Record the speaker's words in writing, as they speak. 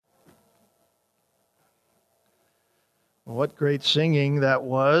What great singing that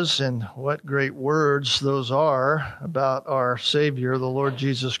was, and what great words those are about our Savior, the Lord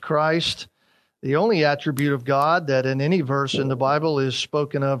Jesus Christ. The only attribute of God that in any verse in the Bible is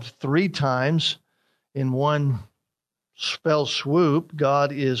spoken of 3 times in one fell swoop.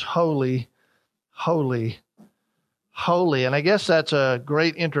 God is holy, holy, holy. And I guess that's a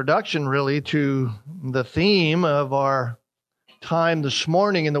great introduction, really, to the theme of our time this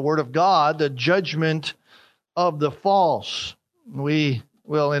morning in the Word of God, the judgment of the false. We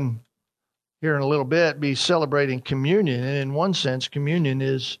will, here in a little bit, be celebrating communion. And in one sense, communion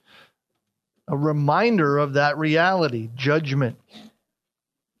is a reminder of that reality, judgment.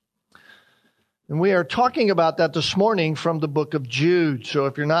 And we are talking about that this morning from the book of Jude. So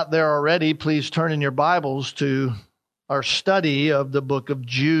if you're not there already, please turn in your Bibles to our study of the book of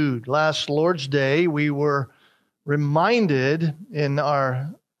Jude. Last Lord's Day, we were reminded in our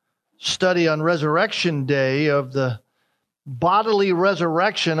study on Resurrection Day of the bodily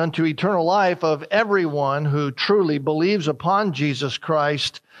resurrection unto eternal life of everyone who truly believes upon Jesus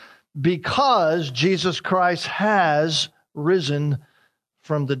Christ, because Jesus Christ has risen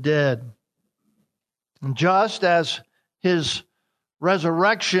from the dead. And just as his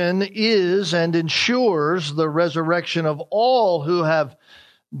resurrection is and ensures the resurrection of all who have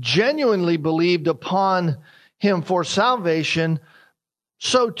genuinely believed upon him for salvation,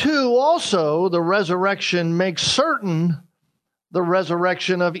 so too also the resurrection makes certain the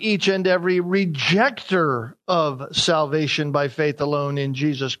resurrection of each and every rejecter of salvation by faith alone in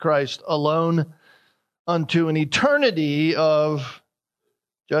Jesus Christ alone unto an eternity of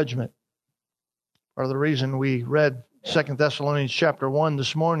judgment. Part of the reason we read 2 Thessalonians chapter 1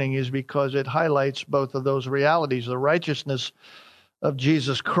 this morning is because it highlights both of those realities, the righteousness of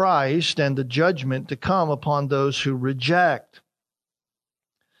Jesus Christ and the judgment to come upon those who reject.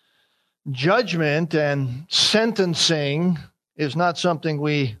 Judgment and sentencing is not something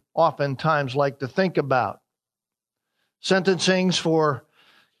we oftentimes like to think about. Sentencings for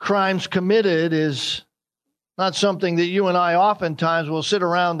crimes committed is not something that you and I oftentimes will sit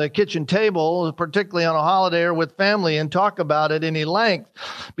around the kitchen table, particularly on a holiday or with family, and talk about at any length,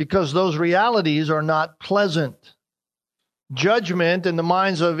 because those realities are not pleasant. Judgment in the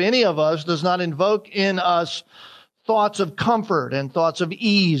minds of any of us does not invoke in us thoughts of comfort and thoughts of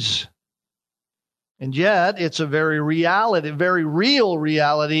ease. And yet, it's a very real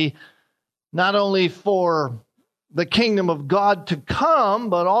reality, not only for the kingdom of God to come,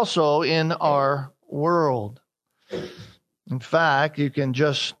 but also in our world. In fact, you can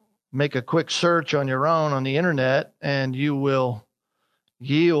just make a quick search on your own on the internet, and you will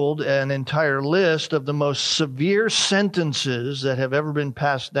yield an entire list of the most severe sentences that have ever been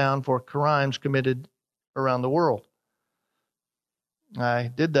passed down for crimes committed around the world.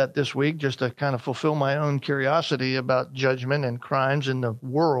 I did that this week just to kind of fulfill my own curiosity about judgment and crimes in the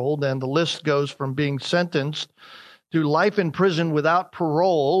world. And the list goes from being sentenced to life in prison without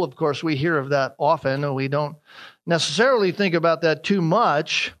parole. Of course, we hear of that often, and we don't necessarily think about that too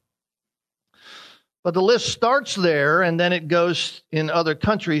much. But the list starts there, and then it goes in other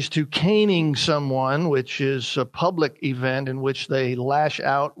countries to caning someone, which is a public event in which they lash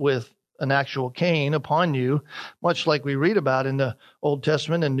out with an actual cane upon you, much like we read about in the Old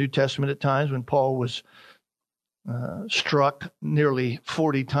Testament and New Testament at times when Paul was struck nearly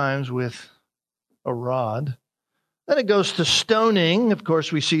 40 times with a rod. Then it goes to stoning. Of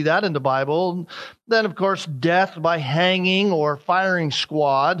course, we see that in the Bible. Then, of course, death by hanging or firing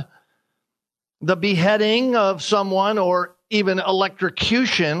squad. The beheading of someone or even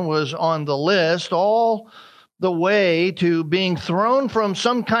electrocution was on the list, all the way to being thrown from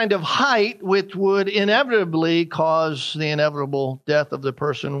some kind of height, which would inevitably cause the inevitable death of the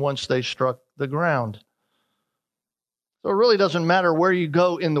person once they struck the ground. So it really doesn't matter where you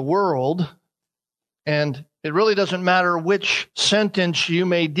go in the world, and it really doesn't matter which sentence you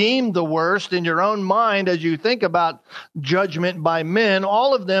may deem the worst in your own mind as you think about judgment by men.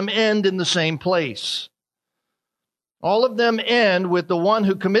 All of them end in the same place. All of them end with the one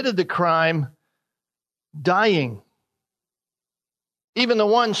who committed the crime dying. Even the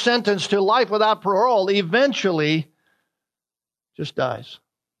one sentenced to life without parole eventually just dies.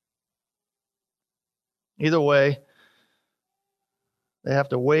 Either way, they have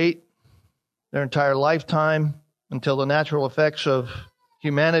to wait their entire lifetime until the natural effects of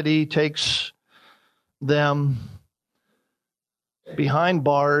humanity takes them behind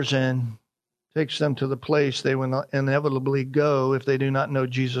bars and takes them to the place they will inevitably go if they do not know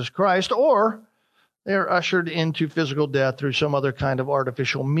Jesus Christ, or they are ushered into physical death through some other kind of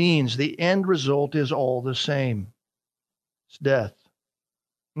artificial means. The end result is all the same. It's death.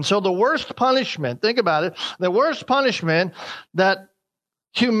 And so the worst punishment, think about it, the worst punishment that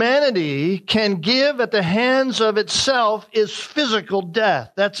humanity can give at the hands of itself is physical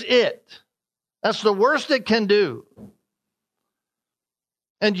death. That's it. That's the worst it can do.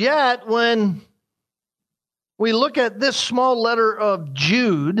 And yet, when we look at this small letter of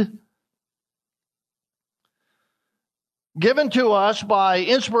Jude, given to us by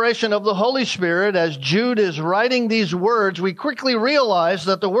inspiration of the Holy Spirit, as Jude is writing these words, we quickly realize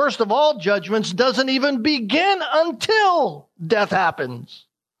that the worst of all judgments doesn't even begin until death happens.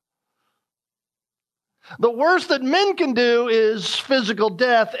 The worst that men can do is physical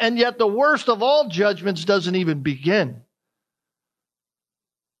death, and yet the worst of all judgments doesn't even begin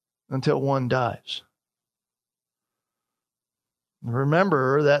until one dies.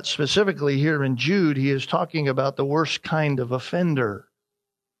 Remember that specifically here in Jude, he is talking about the worst kind of offender,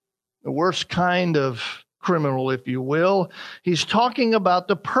 the worst kind of criminal, if you will. He's talking about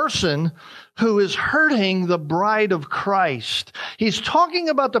the person who is hurting the bride of Christ. He's talking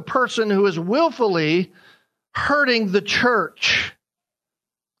about the person who is willfully hurting the church.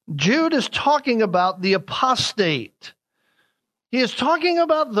 Jude is talking about the apostate. He is talking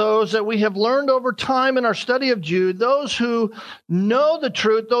about those that we have learned over time in our study of Jude, those who know the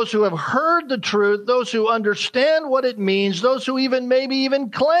truth, those who have heard the truth, those who understand what it means, those who maybe even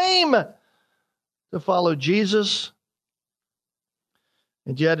claim to follow Jesus.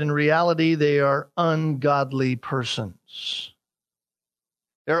 And yet in reality, they are ungodly persons.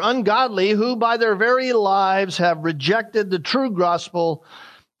 They're ungodly who by their very lives have rejected the true gospel,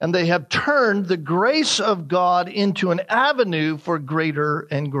 and they have turned the grace of God into an avenue for greater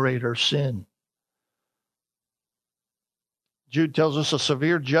and greater sin. Jude tells us a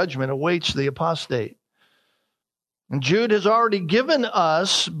severe judgment awaits the apostate. And Jude has already given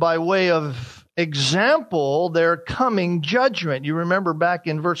us, by way of example, their coming judgment. You remember back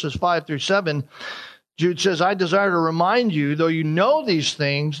in verses 5 through 7, Jude says, I desire to remind you, though you know these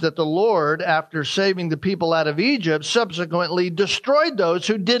things, that the Lord, after saving the people out of Egypt, subsequently destroyed those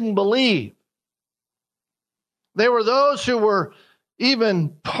who didn't believe. They were those who were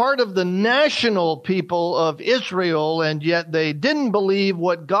even part of the national people of Israel, and yet they didn't believe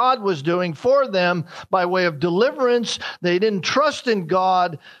what God was doing for them by way of deliverance. They didn't trust in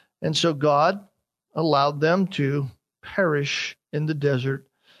God, and so God allowed them to perish in the desert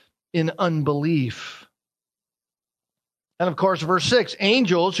in unbelief. And of course, verse 6,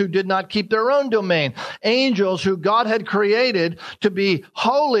 angels who did not keep their own domain. Angels who God had created to be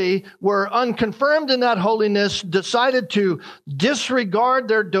holy were unconfirmed in that holiness, decided to disregard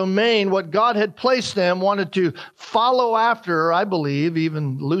their domain, what God had placed them, wanted to follow after, I believe,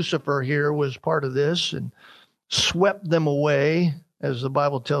 even Lucifer here was part of this, and swept them away, as the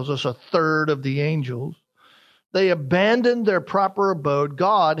Bible tells us, a third of the angels. They abandoned their proper abode.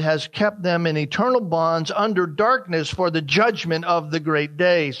 God has kept them in eternal bonds under darkness for the judgment of the great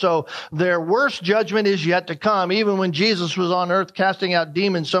day. So their worst judgment is yet to come. Even when Jesus was on earth casting out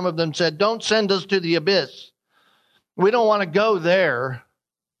demons, some of them said, don't send us to the abyss. We don't want to go there.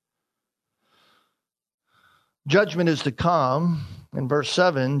 Judgment is to come. In verse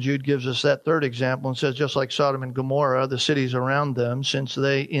 7, Jude gives us that third example and says, just like Sodom and Gomorrah, the cities around them, since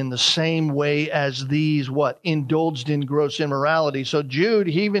they, in the same way as these, indulged in gross immorality. So Jude,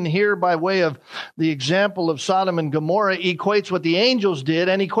 even here by way of the example of Sodom and Gomorrah, equates what the angels did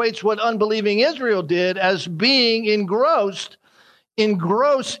and equates what unbelieving Israel did as being engrossed in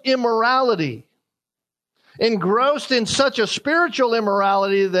gross immorality. Engrossed in such a spiritual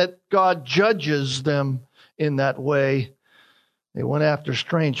immorality that God judges them in that way. They went after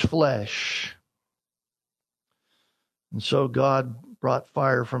strange flesh. And so God brought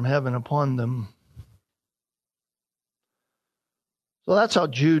fire from heaven upon them. So that's how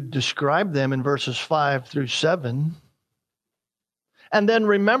Jude described them in verses 5 through 7. And then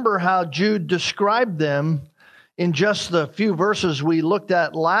remember how Jude described them in just the few verses we looked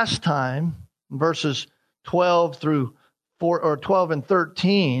at last time, verses 12 through 4 or 12 and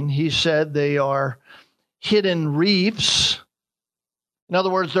 13. He said they are hidden reefs. In other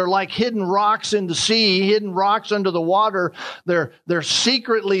words, they're like hidden rocks in the sea, hidden rocks under the water. They're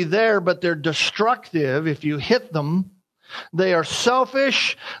secretly there, but they're destructive if you hit them. They are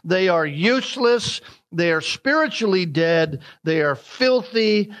selfish. They are useless. They are spiritually dead. They are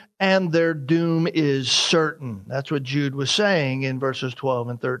filthy, and their doom is certain. That's what Jude was saying in verses 12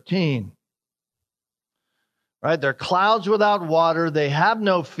 and 13. Right? They're clouds without water. They have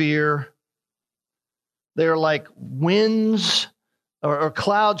no fear. They're like winds or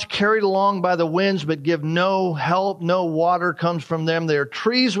clouds carried along by the winds, but give no help, no water comes from them. They are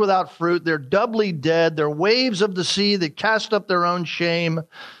trees without fruit. They're doubly dead. They're waves of the sea that cast up their own shame.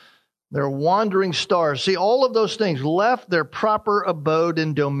 They're wandering stars. See, all of those things left their proper abode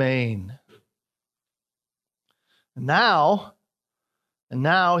and domain. And now,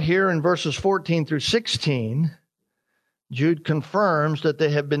 here in verses 14 through 16, Jude confirms that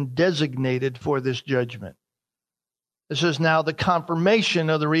they have been designated for this judgment. This is now the confirmation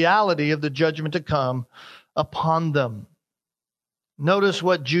of the reality of the judgment to come upon them. Notice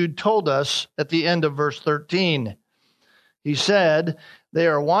what Jude told us at the end of verse 13. He said, they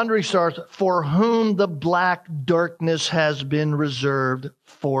are wandering stars for whom the black darkness has been reserved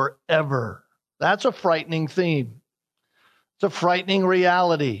forever. That's a frightening theme. It's a frightening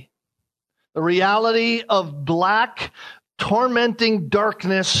reality. The reality of black, tormenting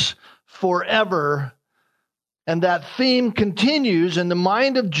darkness forever. And that theme continues in the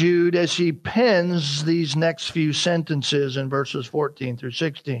mind of Jude as he pens these next few sentences in verses 14 through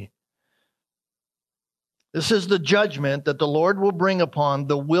 16. This is the judgment that the Lord will bring upon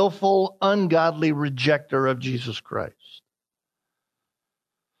the willful, ungodly rejecter of Jesus Christ.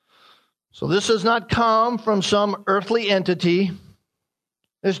 So this does not come from some earthly entity.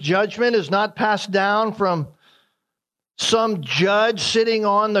 This judgment is not passed down from some judge sitting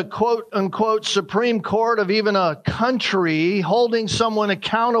on the quote-unquote Supreme Court of even a country, holding someone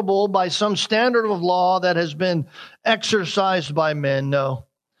accountable by some standard of law that has been exercised by men. No.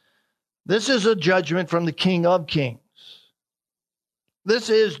 This is a judgment from the King of Kings. This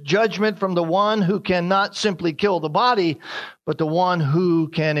is judgment from the one who can not simply kill the body, but the one who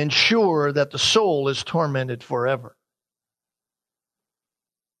can ensure that the soul is tormented forever.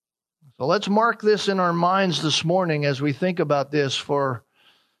 So let's mark this in our minds this morning as we think about this for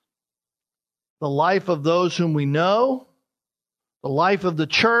the life of those whom we know, the life of the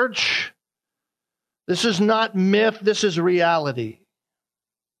church. This is not myth, this is reality.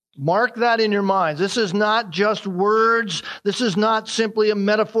 Mark that in your minds. This is not just words. This is not simply a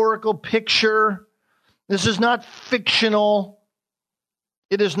metaphorical picture. This is not fictional.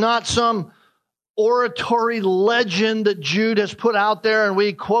 It is not some oratory legend that Jude has put out there, and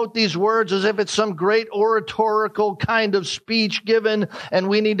we quote these words as if it's some great oratorical kind of speech given, and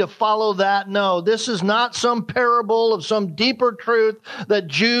we need to follow that. No, this is not some parable of some deeper truth that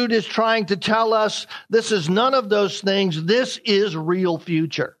Jude is trying to tell us. This is none of those things. This is real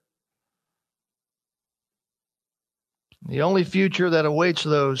future. The only future that awaits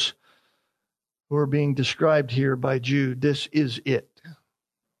those who are being described here by Jude, this is it.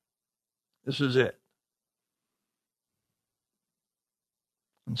 This is it.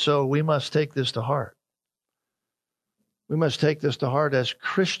 And so we must take this to heart. We must take this to heart as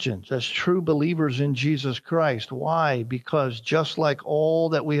Christians, as true believers in Jesus Christ. Why? Because just like all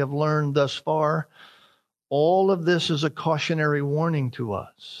that we have learned thus far, all of this is a cautionary warning to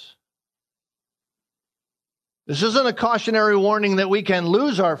us. This isn't a cautionary warning that we can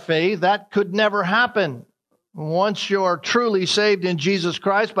lose our faith. That could never happen. Once you're truly saved in Jesus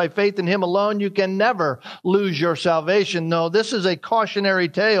Christ by faith in Him alone, you can never lose your salvation. No, this is a cautionary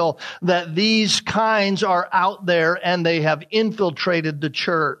tale that these kinds are out there and they have infiltrated the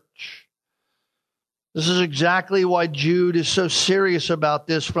church. This is exactly why Jude is so serious about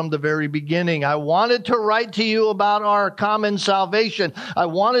this from the very beginning. I wanted to write to you about our common salvation. I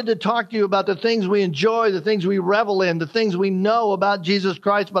wanted to talk to you about the things we enjoy, the things we revel in, the things we know about Jesus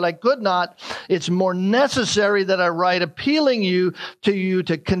Christ, but I could not. It's more necessary that I write appealing to you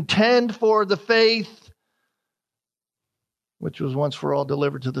to contend for the faith which was once for all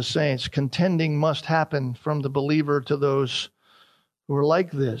delivered to the saints. Contending must happen from the believer to those who are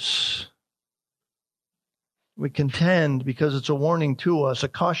like this. We contend because it's a warning to us, a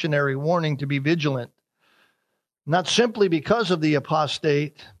cautionary warning to be vigilant. Not simply because of the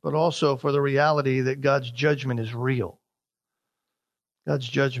apostate, but also for the reality that God's judgment is real. God's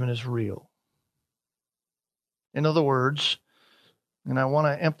judgment is real. In other words, and I want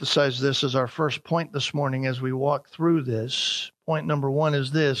to emphasize this as our first point this morning as we walk through this. Point number one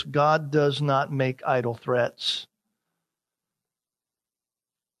is this: God does not make idle threats.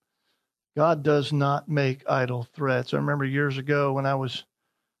 God does not make idle threats. I remember years ago when I was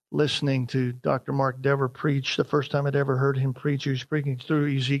listening to Dr. Mark Dever preach, the first time I'd ever heard him preach, he was preaching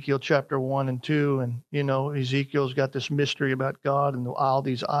through Ezekiel chapter 1 and 2. And, you know, Ezekiel's got this mystery about God and all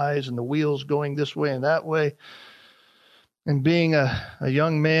these eyes and the wheels going this way and that way. And being a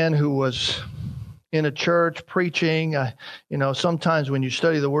young man who was in a church preaching. Sometimes when you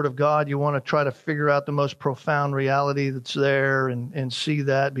study the Word of God, you want to try to figure out the most profound reality that's there and see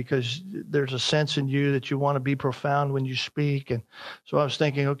that, because there's a sense in you that you want to be profound when you speak. And so I was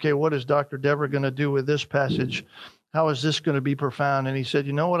thinking, okay, what is Dr. Deborah going to do with this passage? How is this going to be profound? And he said,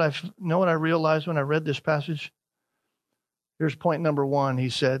 you know what I realized when I read this passage? Here's point number one. He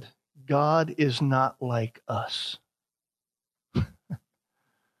said, God is not like us.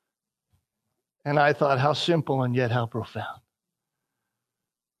 And I thought, how simple and yet how profound.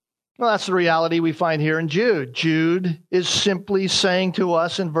 Well, that's the reality we find here in Jude. Jude is simply saying to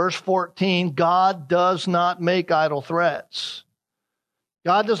us in verse 14, God does not make idle threats.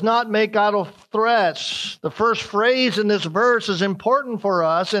 God does not make idle threats. The first phrase in this verse is important for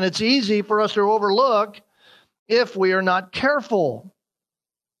us, and it's easy for us to overlook if we are not careful.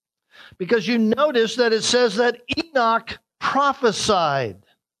 Because you notice that it says that Enoch prophesied.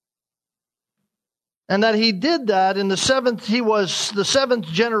 And that he did that he was the seventh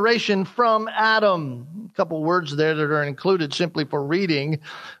generation from Adam. A couple words there that are included simply for reading.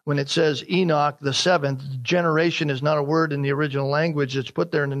 When it says Enoch, the seventh generation is not a word in the original language. It's put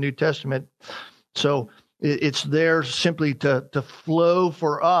there in the New Testament. So it's there simply to flow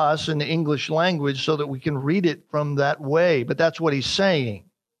for us in the English language so that we can read it from that way. But that's what he's saying.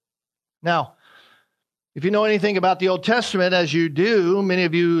 Now, if you know anything about the Old Testament, as you do, many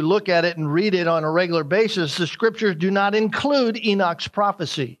of you look at it and read it on a regular basis, the Scriptures do not include Enoch's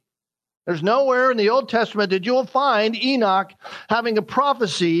prophecy. There's nowhere in the Old Testament that you'll find Enoch having a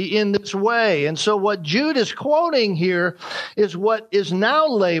prophecy in this way. And so what Jude is quoting here is what is now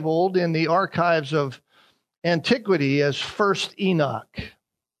labeled in the archives of antiquity as First Enoch.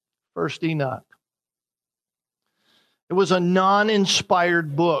 First Enoch. It was a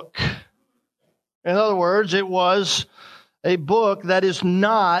non-inspired book. In other words, it was a book that is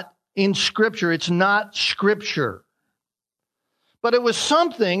not in Scripture. It's not Scripture. But it was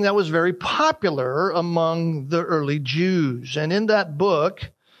something that was very popular among the early Jews. And in that book,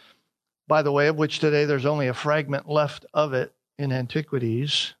 by the way, of which today there's only a fragment left of it in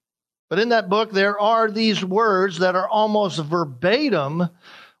Antiquities, but in that book there are these words that are almost verbatim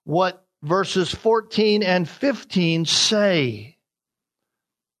what verses 14 and 15 say.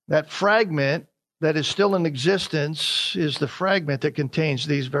 That fragment that is still in existence is the fragment that contains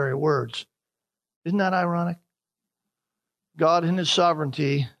these very words. Isn't that ironic? God in His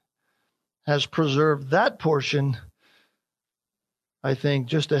sovereignty has preserved that portion, I think,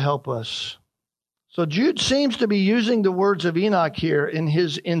 just to help us. So Jude seems to be using the words of Enoch here in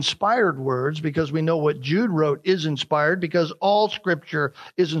his inspired words, because we know what Jude wrote is inspired, because all Scripture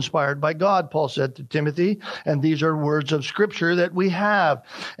is inspired by God, Paul said to Timothy, and these are words of Scripture that we have.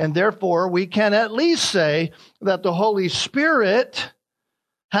 And therefore, we can at least say that the Holy Spirit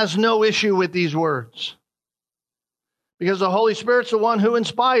has no issue with these words. Because the Holy Spirit's the one who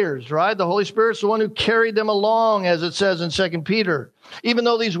inspires, right? The Holy Spirit's the one who carried them along, as it says in 2 Peter. Even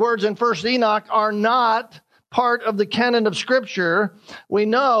though these words in 1 Enoch are not part of the canon of Scripture, we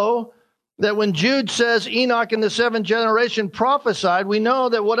know that when Jude says Enoch in the seventh generation prophesied, we know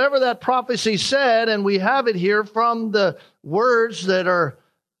that whatever that prophecy said, and we have it here from the words that are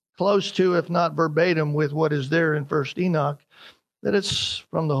close to, if not verbatim, with what is there in 1 Enoch, that it's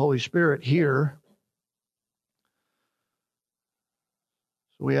from the Holy Spirit here.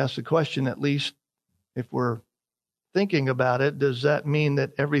 We ask the question, at least if we're thinking about it, does that mean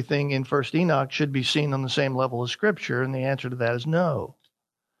that everything in 1 Enoch should be seen on the same level as Scripture? And the answer to that is no.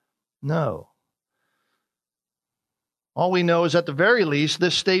 No. All we know is, at the very least,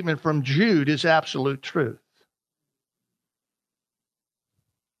 this statement from Jude is absolute truth.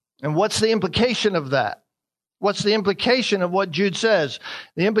 And what's the implication of that? What's the implication of what Jude says?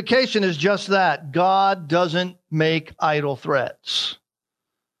 The implication is just that. God doesn't make idle threats.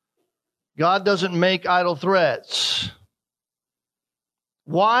 God doesn't make idle threats.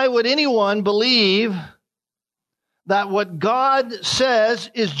 Why would anyone believe that what God says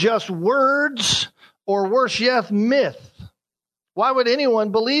is just words, or worse yet, myth? Why would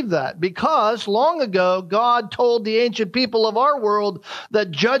anyone believe that? Because long ago, God told the ancient people of our world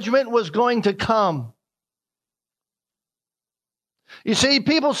that judgment was going to come. You see,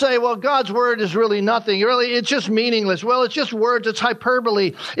 people say, well, God's word is really nothing. Really, it's just meaningless. Well, it's just words. It's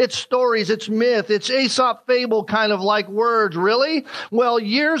hyperbole. It's stories. It's myth. It's Aesop fable kind of like words. Really? Well,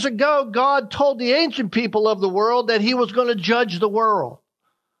 years ago, God told the ancient people of the world that He was going to judge the world.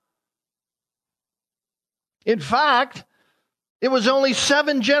 In fact, it was only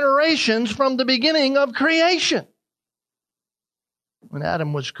 7 generations from the beginning of creation, when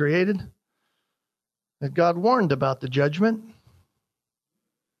Adam was created, that God warned about the judgment.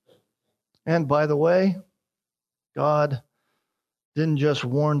 And by the way, God didn't just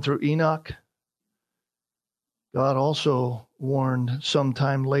warn through Enoch. God also warned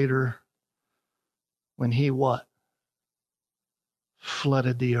sometime later when he what?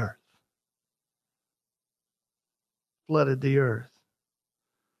 Flooded the earth. Flooded the earth.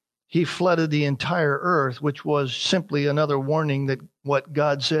 He flooded the entire earth, which was simply another warning that what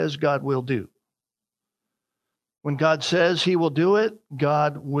God says, God will do. When God says he will do it,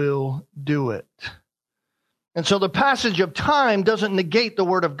 God will do it. And so the passage of time doesn't negate the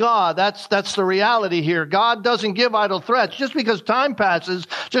word of God. That's the reality here. God doesn't give idle threats. Just because time passes,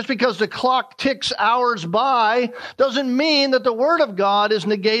 just because the clock ticks hours by, doesn't mean that the word of God is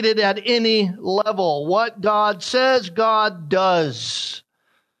negated at any level. What God says, God does.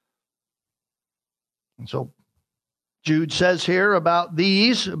 And so Jude says here about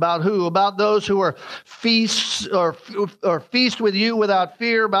these, about who? About those who are feast with you without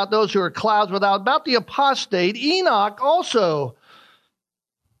fear, about those who are clouds without, about the apostate. Enoch also,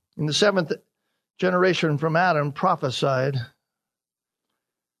 in the 7th generation from Adam, prophesied.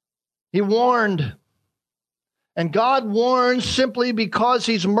 He warned. And God warns simply because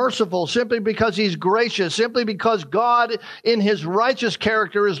he's merciful, simply because he's gracious, simply because God in his righteous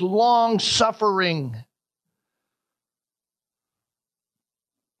character is long-suffering.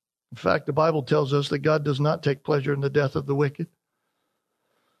 In fact, the Bible tells us that God does not take pleasure in the death of the wicked.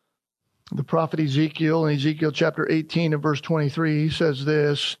 The prophet Ezekiel, in Ezekiel chapter 18 and verse 23, says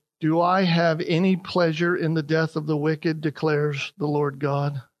this, "Do I have any pleasure in the death of the wicked, declares the Lord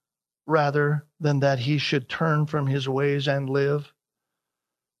God, rather than that he should turn from his ways and live?"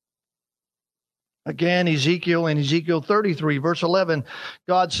 Again, Ezekiel, in Ezekiel 33, verse 11,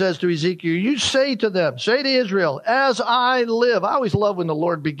 God says to Ezekiel, "You say to them," say to Israel, "as I live." I always love when the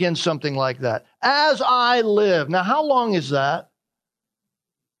Lord begins something like that. "As I live." Now, how long is that?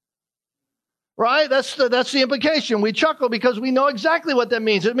 Right? That's the implication. We chuckle because we know exactly what that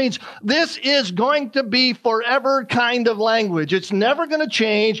means. It means this is going to be forever kind of language. It's never going to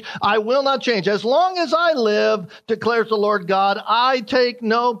change. I will not change. As long as I live, declares the Lord God, I take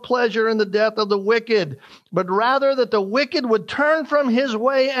no pleasure in the death of the wicked, but rather that the wicked would turn from his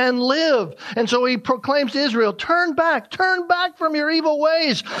way and live. And so he proclaims to Israel, turn back from your evil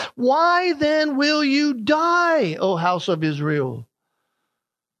ways. Why then will you die, O house of Israel?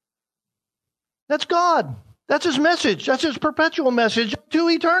 That's God. That's his message. That's his perpetual message to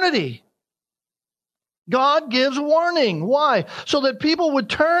eternity. God gives warning. Why? So that people would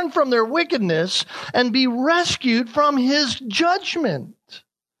turn from their wickedness and be rescued from his judgment.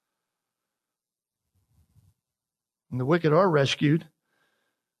 And the wicked are rescued.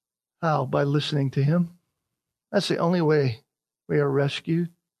 How? By listening to him. That's the only way we are rescued.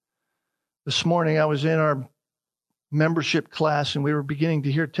 This morning I was in our membership class and we were beginning to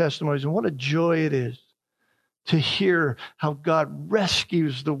hear testimonies, and what a joy it is to hear how God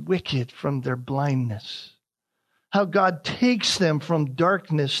rescues the wicked from their blindness, how God takes them from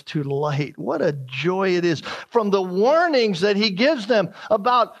darkness to light. What a joy it is, from the warnings that he gives them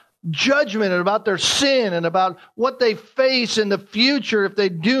about judgment and about their sin and about what they face in the future if they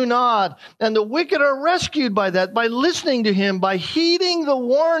do not. And the wicked are rescued by that, by listening to him, by heeding the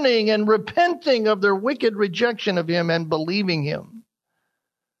warning and repenting of their wicked rejection of him and believing him.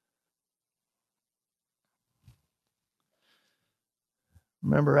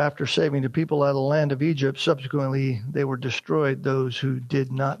 Remember, after saving the people out of the land of Egypt, subsequently they were destroyed, those who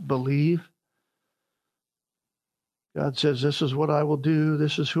did not believe. God says, this is what I will do.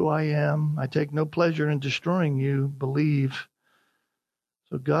 This is who I am. I take no pleasure in destroying you. Believe.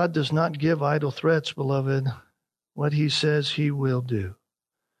 So God does not give idle threats, beloved. What he says he will do.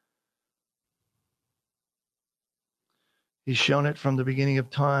 He's shown it from the beginning of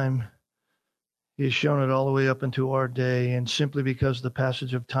time. He's shown it all the way up into our day. And simply because the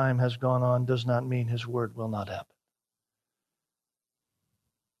passage of time has gone on does not mean his word will not happen.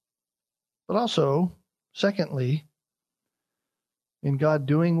 But also, secondly, in God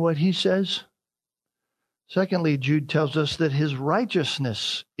doing what he says, secondly, Jude tells us that his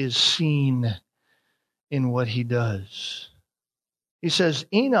righteousness is seen in what he does. He says,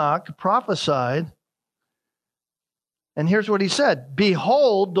 Enoch prophesied, and here's what he said,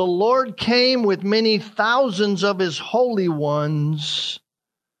 "Behold, the Lord came with many thousands of his holy ones."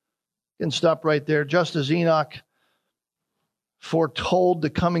 You can stop right there. Just as Enoch foretold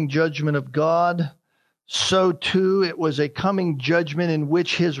the coming judgment of God, so too it was a coming judgment in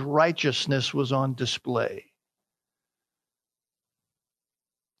which his righteousness was on display.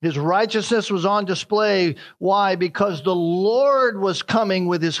 His righteousness was on display. Why? Because the Lord was coming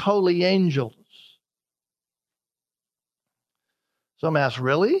with his holy angels. Some ask,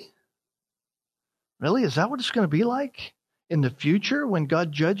 really? Really? Is that what it's going to be like in the future when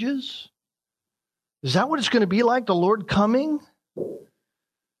God judges? Is that what it's going to be like, the Lord coming?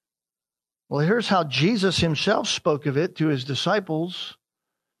 Well, here's how Jesus himself spoke of it to his disciples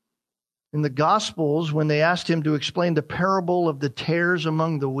in the Gospels when they asked him to explain the parable of the tares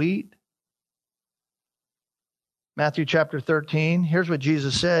among the wheat. Matthew chapter 13, here's what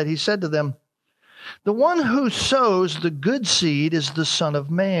Jesus said. He said to them, "The one who sows the good seed is the Son of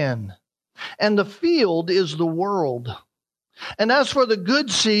Man, and the field is the world. And as for the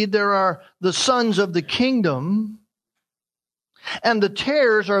good seed, there are the sons of the kingdom, and the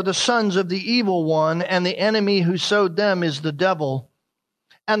tares are the sons of the evil one, and the enemy who sowed them is the devil.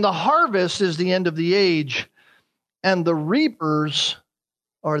 And the harvest is the end of the age, and the reapers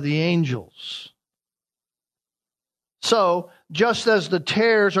are the angels. So, just as the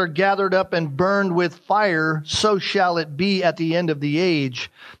tares are gathered up and burned with fire, so shall it be at the end of the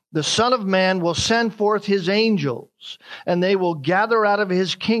age. The Son of Man will send forth his angels, and they will gather out of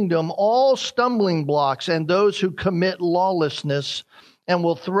his kingdom all stumbling blocks and those who commit lawlessness, and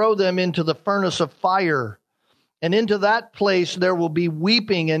will throw them into the furnace of fire. And into that place there will be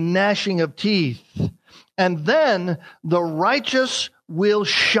weeping and gnashing of teeth. And then the righteous will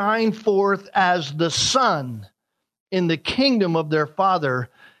shine forth as the sun in the kingdom of their Father.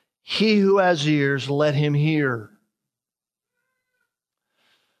 He who has ears, let him hear."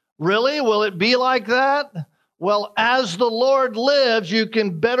 Really? Will it be like that? Well, as the Lord lives, you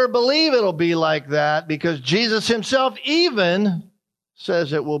can better believe it'll be like that, because Jesus himself even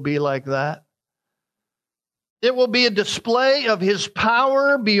says it will be like that. It will be a display of his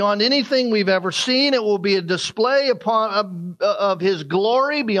power beyond anything we've ever seen. It will be a display of his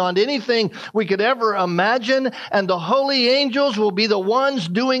glory beyond anything we could ever imagine. And the holy angels will be the ones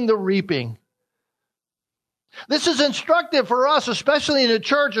doing the reaping. This is instructive for us, especially in the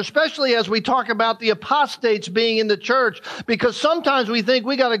church, especially as we talk about the apostates being in the church, because sometimes we think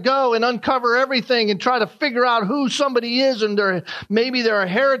we got to go and uncover everything and try to figure out who somebody is and maybe they're a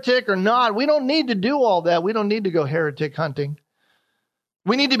heretic or not. We don't need to do all that. We don't need to go heretic hunting.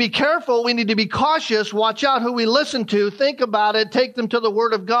 We need to be careful. We need to be cautious. Watch out who we listen to. Think about it. Take them to the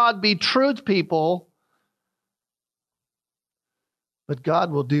Word of God. Be truth people. But God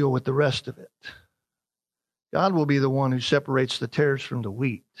will deal with the rest of it. God will be the one who separates the tares from the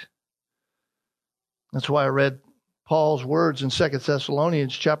wheat. That's why I read Paul's words in 2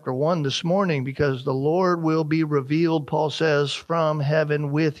 Thessalonians chapter 1 this morning, because the Lord will be revealed, Paul says, from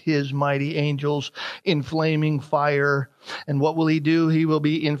heaven with his mighty angels in flaming fire. And what will he do? He will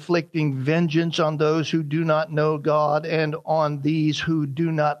be inflicting vengeance on those who do not know God and on these who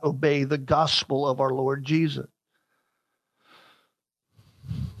do not obey the gospel of our Lord Jesus.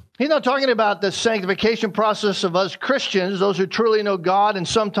 He's not talking about the sanctification process of us Christians, those who truly know God, and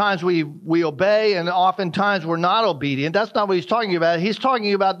sometimes we obey and oftentimes we're not obedient. That's not what he's talking about. He's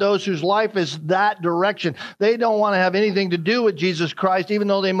talking about those whose life is that direction. They don't want to have anything to do with Jesus Christ, even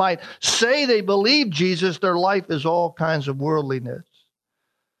though they might say they believe Jesus. Their life is all kinds of worldliness.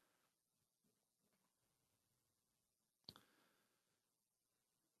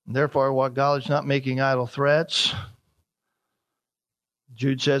 Therefore, while God is not making idle threats,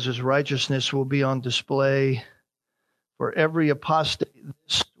 Jude says his righteousness will be on display for every apostate.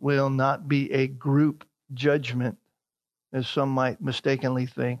 This will not be a group judgment, as some might mistakenly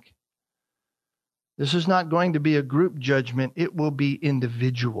think. This is not going to be a group judgment. It will be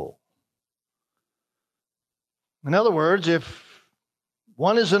individual. In other words, if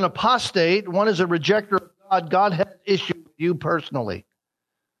one is an apostate, one is a rejecter of God, God has issue with you personally.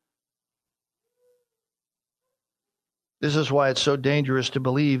 This is why it's so dangerous to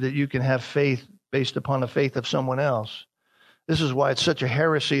believe that you can have faith based upon the faith of someone else. This is why it's such a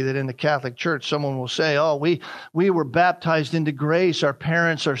heresy that in the Catholic Church, someone will say, oh, we were baptized into grace. Our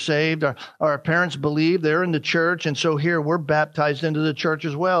parents are saved. Our parents believe, they're in the church. And so here we're baptized into the church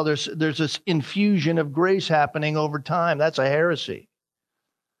as well. There's this infusion of grace happening over time. That's a heresy.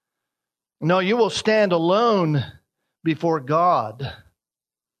 No, you will stand alone before God.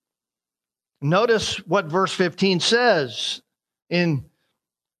 Notice what verse 15 says in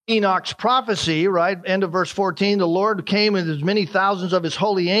Enoch's prophecy, right? End of verse 14, the Lord came with as many thousands of his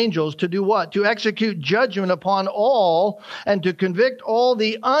holy angels to do what? To execute judgment upon all and to convict all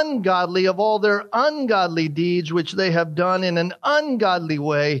the ungodly of all their ungodly deeds which they have done in an ungodly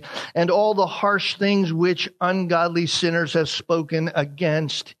way, and all the harsh things which ungodly sinners have spoken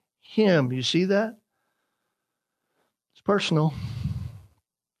against him. You see that? It's personal.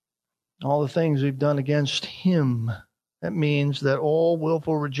 All the things we've done against him. That means that all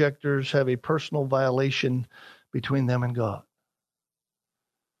willful rejectors have a personal violation between them and God.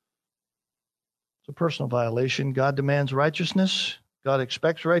 a personal violation. God demands righteousness. God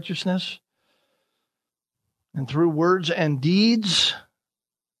expects righteousness. And through words and deeds,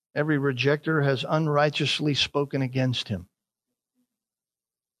 every rejecter has unrighteously spoken against him.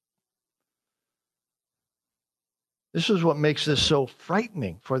 This is what makes this so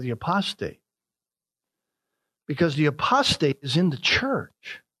frightening for the apostate. Because the apostate is in the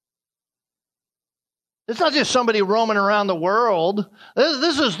church. It's not just somebody roaming around the world.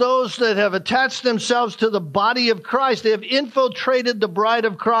 This is those that have attached themselves to the body of Christ. They have infiltrated the bride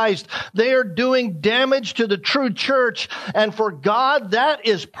of Christ. They are doing damage to the true church. And for God, that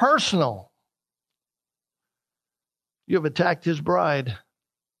is personal. You have attacked his bride.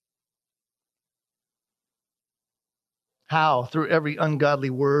 How? Through every ungodly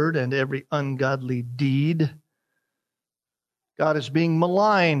word and every ungodly deed. God is being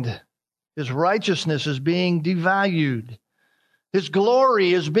maligned. His righteousness is being devalued. His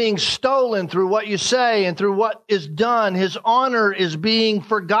glory is being stolen through what you say and through what is done. His honor is being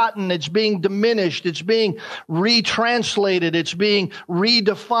forgotten. It's being diminished. It's being retranslated. It's being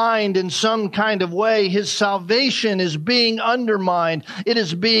redefined in some kind of way. His salvation is being undermined. It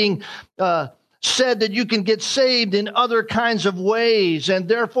is being said that you can get saved in other kinds of ways. And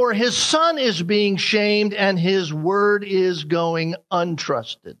therefore, his son is being shamed and his word is going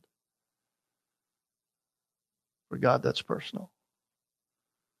untrusted. For God, that's personal.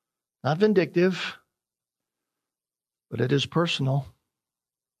 Not vindictive, but it is personal.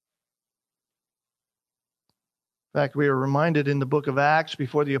 In fact, we are reminded in the book of Acts,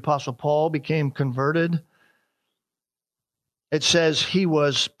 before the Apostle Paul became converted, it says he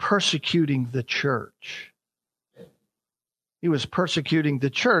was persecuting the church. He was persecuting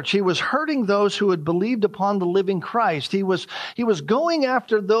the church. He was hurting those who had believed upon the living Christ. He was going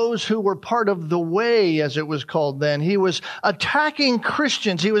after those who were part of the way, as it was called then. He was attacking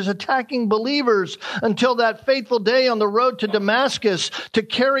Christians. He was attacking believers until that fateful day on the road to Damascus to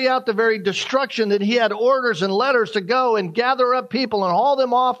carry out the very destruction that he had orders and letters to go and gather up people and haul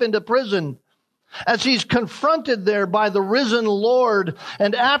them off into prison. As he's confronted there by the risen Lord,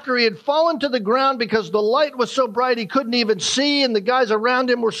 and after he had fallen to the ground because the light was so bright he couldn't even see, and the guys around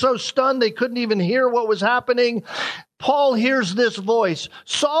him were so stunned they couldn't even hear what was happening, Paul hears this voice,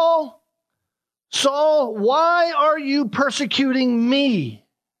 Saul, Saul, why are you persecuting me?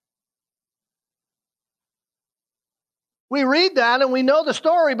 We read that and we know the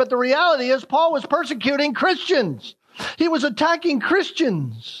story, but the reality is Paul was persecuting Christians. He was attacking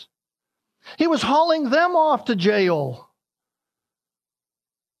Christians. He was hauling them off to jail.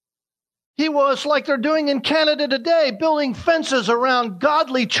 He was, like they're doing in Canada today, building fences around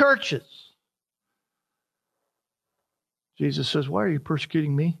godly churches. Jesus says, why are you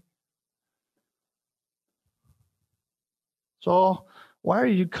persecuting me? Saul, why are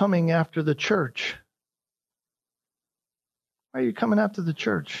you coming after the church? Why are you coming after the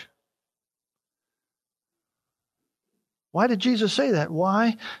church? Why did Jesus say that?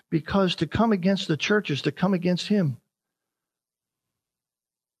 Why? Because to come against the church is to come against him.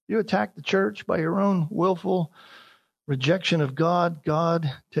 You attack the church by your own willful rejection of God, God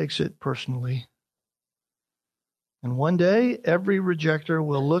takes it personally. And one day, every rejecter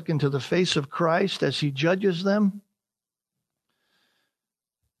will look into the face of Christ as he judges them.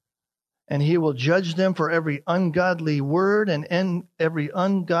 And he will judge them for every ungodly word and every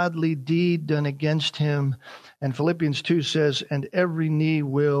ungodly deed done against him. And Philippians 2 says, and every knee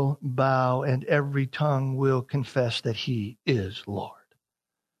will bow and every tongue will confess that he is Lord.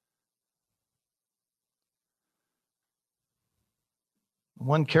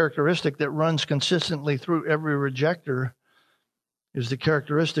 One characteristic that runs consistently through every rejecter is the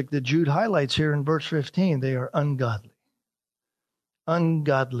characteristic that Jude highlights here in verse 15. They are ungodly.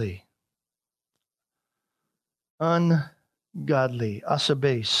 Ungodly. Ungodly.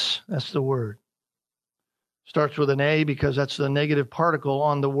 Asabes. That's the word. Starts with an A because that's the negative particle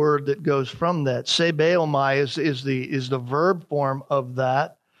on the word that goes from that. Sebeomai is the verb form of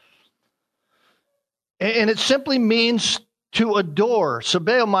that. And it simply means to adore.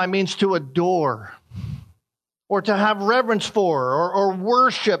 Sebeomai means to adore. Or to have reverence for, or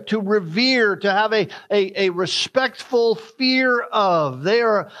worship, to revere, to have a respectful fear of. They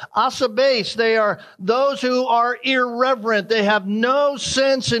are asabes. They are those who are irreverent. They have no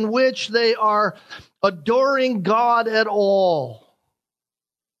sense in which they are adoring God at all.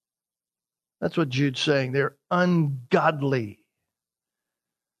 That's what Jude's saying. They're ungodly.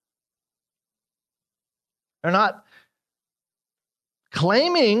 They're not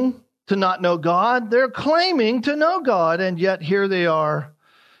claiming to not know God. They're claiming to know God, and yet here they are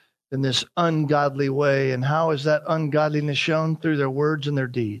in this ungodly way. And how is that ungodliness shown? Through their words and their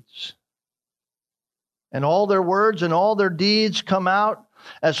deeds. And all their words and all their deeds come out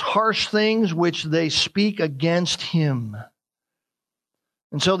as harsh things which they speak against him.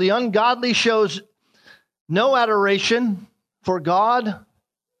 And so the ungodly shows no adoration for God,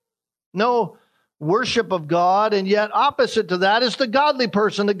 no worship of God, and yet opposite to that is the godly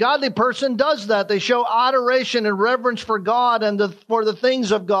person. The godly person does that. They show adoration and reverence for God and for the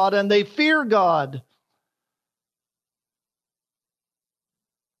things of God, and they fear God.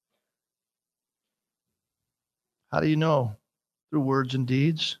 How do you know? Through words and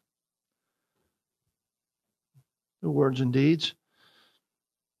deeds. Through words and deeds.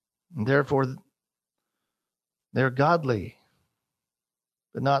 And therefore, they're godly,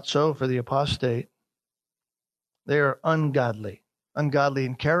 but not so for the apostate. They are ungodly. Ungodly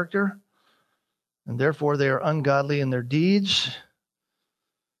in character, and therefore they are ungodly in their deeds,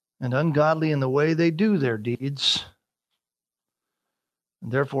 and ungodly in the way they do their deeds, and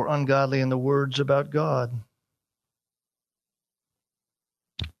therefore ungodly in the words about God.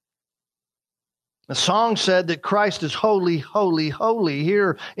 The song said that Christ is holy, holy, holy.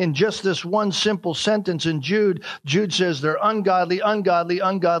 Here in just this one simple sentence in Jude, Jude says they're ungodly, ungodly,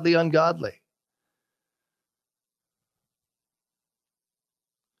 ungodly, ungodly.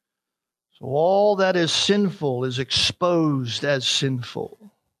 So all that is sinful is exposed as sinful.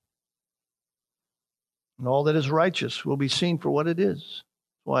 And all that is righteous will be seen for what it is.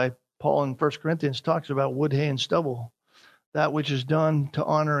 That's why Paul in 1 Corinthians talks about wood, hay, and stubble. That which is done to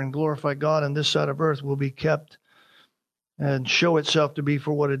honor and glorify God on this side of earth will be kept and show itself to be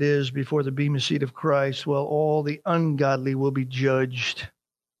for what it is before the bema seat of Christ, while all the ungodly will be judged,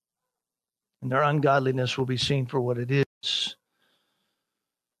 and their ungodliness will be seen for what it is.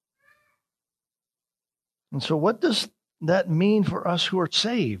 And so what does that mean for us who are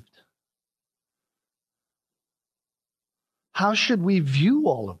saved? How should we view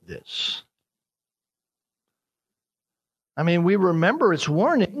all of this? I mean, we remember its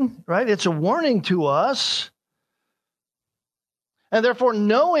warning, right? It's a warning to us. And therefore,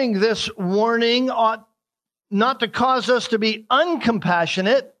 knowing this warning ought not to cause us to be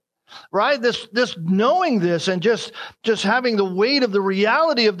uncompassionate, right? This knowing this and just having the weight of the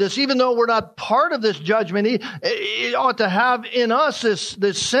reality of this, even though we're not part of this judgment, it ought to have in us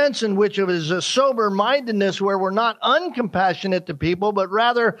this sense in which it is a sober-mindedness where we're not uncompassionate to people, but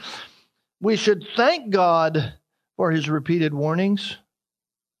rather we should thank God for his repeated warnings.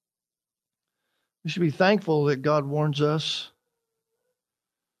 We should be thankful that God warns us.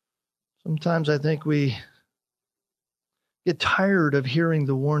 Sometimes I think we get tired of hearing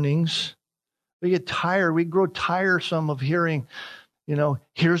the warnings. We grow tiresome of hearing,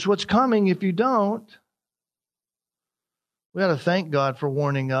 here's what's coming if you don't. We ought to thank God for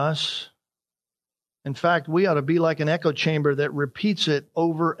warning us. In fact, we ought to be like an echo chamber that repeats it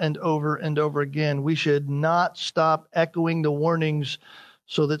over and over and over again. We should not stop echoing the warnings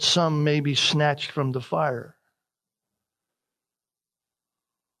so that some may be snatched from the fire.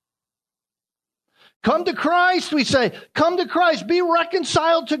 Come to Christ, we say. Come to Christ. Be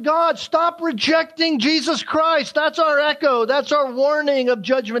reconciled to God. Stop rejecting Jesus Christ. That's our echo. That's our warning of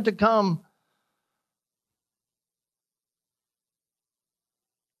judgment to come.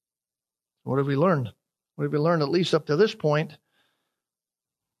 What have we learned? What have we learned at least up to this point?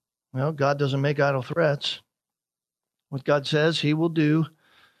 Well, God doesn't make idle threats. What God says, he will do.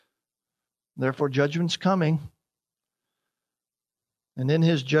 Therefore, judgment's coming. And in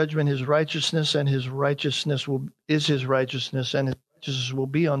his judgment, his righteousness, and his righteousness is his righteousness, and his righteousness will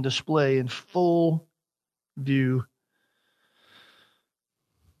be on display in full view.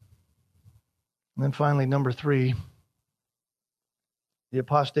 And then finally, number 3, the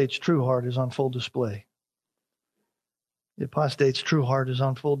apostate's true heart is on full display. The apostate's true heart is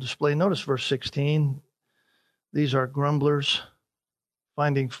on full display. Notice verse 16. These are grumblers,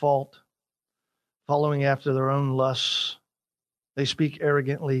 finding fault, following after their own lusts. They speak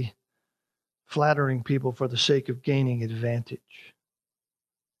arrogantly, flattering people for the sake of gaining advantage.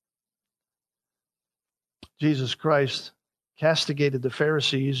 Jesus Christ castigated the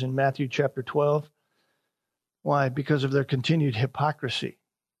Pharisees in Matthew chapter 12. Why? Because of their continued hypocrisy.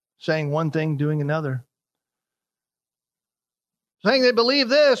 Saying one thing, doing another. Saying they believe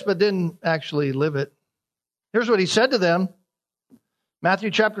this, but didn't actually live it. Here's what he said to them.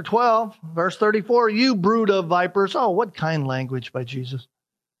 Matthew chapter 12, verse 34, you brood of vipers. Oh, what kind language by Jesus.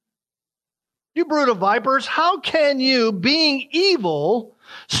 You brood of vipers, how can you, being evil,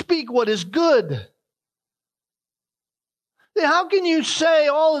 speak what is good? How can you say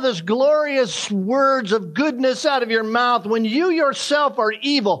all of this glorious words of goodness out of your mouth when you yourself are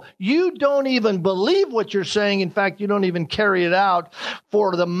evil? You don't even believe what you're saying. In fact, you don't even carry it out.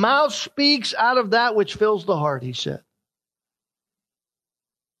 For the mouth speaks out of that which fills the heart, he said.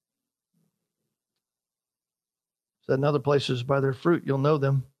 Said in other places, by their fruit you'll know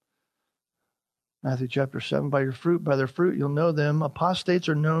them. Matthew chapter 7, by their fruit you'll know them. Apostates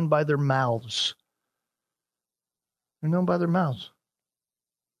are known by their mouths. They're known by their mouths.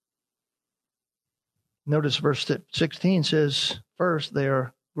 Notice verse 16 says, first, they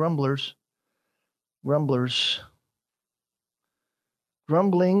are grumblers. Grumblers.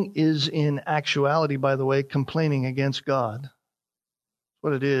 Grumbling is in actuality, by the way, complaining against God. That's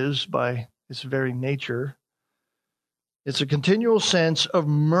what it is by its very nature. It's a continual sense of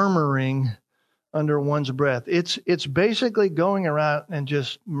murmuring under one's breath. It's basically going around and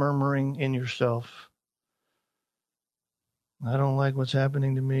just murmuring in yourself. I don't like what's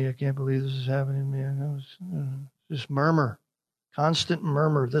happening to me. I can't believe this is happening to me. Just murmur. Constant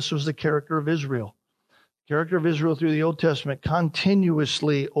murmur. This was the character of Israel. The character of Israel through the Old Testament,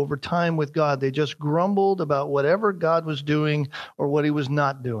 continuously over time with God. They just grumbled about whatever God was doing or what he was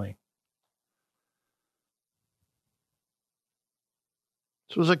not doing.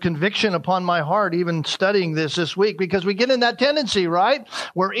 This was a conviction upon my heart, even studying this week, because we get in that tendency, right?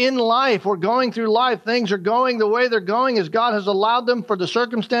 We're in life. We're going through life. Things are going the way they're going as God has allowed them for the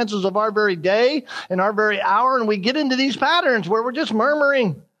circumstances of our very day and our very hour. And we get into these patterns where we're just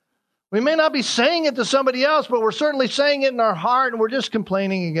murmuring. We may not be saying it to somebody else, but we're certainly saying it in our heart, and we're just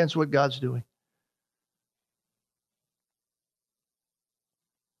complaining against what God's doing.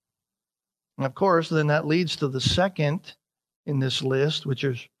 And of course, then that leads to the second in this list, which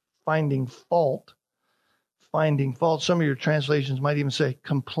is finding fault. Finding fault. Some of your translations might even say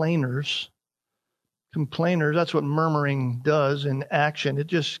complainers. Complainers, that's what murmuring does in action. It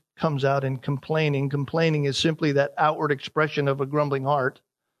just comes out in complaining. Complaining is simply that outward expression of a grumbling heart.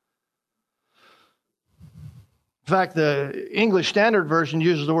 In fact, the English Standard Version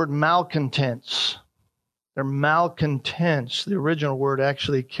uses the word malcontents. They're malcontents. The original word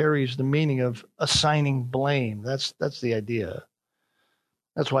actually carries the meaning of assigning blame. That's the idea.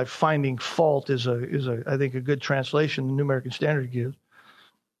 That's why finding fault is I think a good translation the New American Standard gives.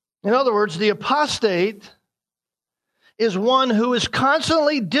 In other words, the apostate is one who is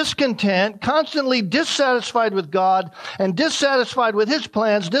constantly discontent, constantly dissatisfied with God, and dissatisfied with his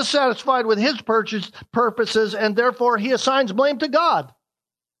plans, dissatisfied with his purposes, and therefore he assigns blame to God.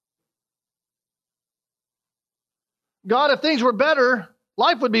 God, if things were better,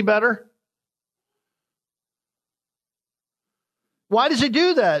 life would be better. Why does he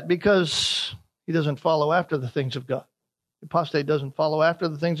do that? Because he doesn't follow after the things of God. The apostate doesn't follow after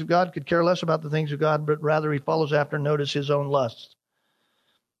the things of God, could care less about the things of God, but rather he follows after, notice, his own lusts.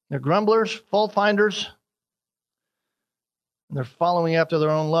 They're grumblers, fault finders, and they're following after their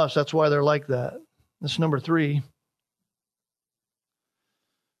own lusts. That's why they're like that. That's number 3.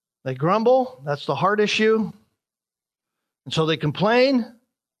 They grumble. That's the heart issue. And so they complain, and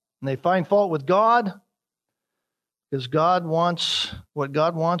they find fault with God, because what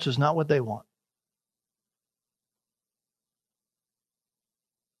God wants is not what they want.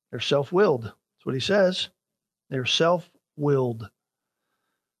 They're self-willed. That's what he says. They're self-willed.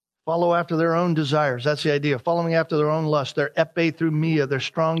 Follow after their own desires. That's the idea. Following after their own lust. Their epithumia, their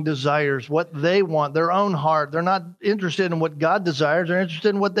strong desires, what they want, their own heart. They're not interested in what God desires. They're interested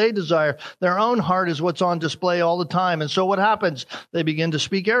in what they desire. Their own heart is what's on display all the time. And so what happens? They begin to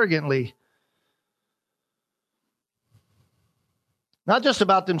speak arrogantly. Not just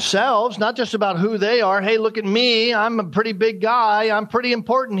about themselves, not just about who they are. Hey, look at me. I'm a pretty big guy. I'm pretty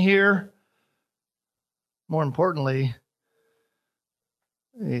important here. More importantly,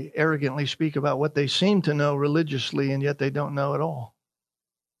 they arrogantly speak about what they seem to know religiously, and yet they don't know at all.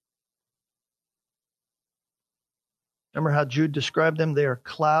 Remember how Jude described them? They are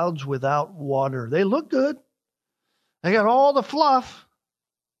clouds without water. They look good. They got all the fluff.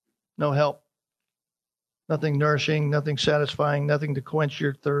 No help. Nothing nourishing, nothing satisfying, nothing to quench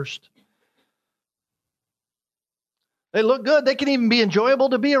your thirst. They look good. They can even be enjoyable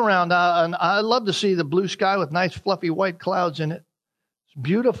to be around. And I love to see the blue sky with nice fluffy white clouds in it. It's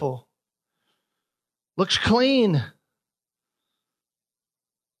beautiful. Looks clean.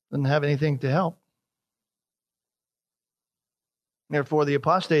 Doesn't have anything to help. Therefore, the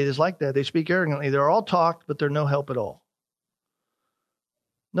apostate is like that. They speak arrogantly. They're all talk, but they're no help at all.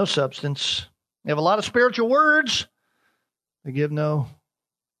 No substance. They have a lot of spiritual words. They give no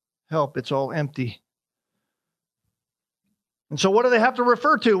help. It's all empty. And so what do they have to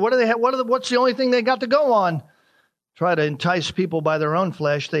refer to? What's the only thing they got to go on? try to entice people by their own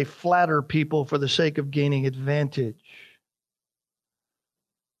flesh. They flatter people for the sake of gaining advantage.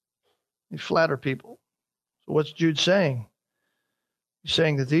 They flatter people. So what's Jude saying? He's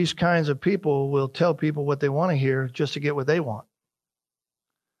saying that these kinds of people will tell people what they want to hear just to get what they want.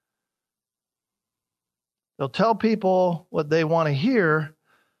 They'll tell people what they want to hear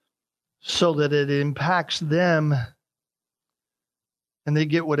so that it impacts them and they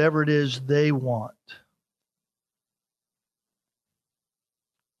get whatever it is they want.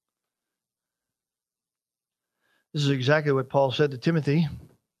 This is exactly what Paul said to Timothy.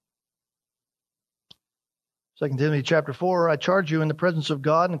 2 Timothy chapter 4, I charge you in the presence of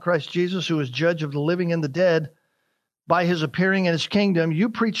God and Christ Jesus, who is judge of the living and the dead, by his appearing in his kingdom, you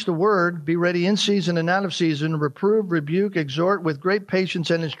preach the word, be ready in season and out of season, reprove, rebuke, exhort with great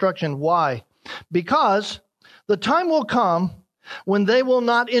patience and instruction. Why? Because the time will come when they will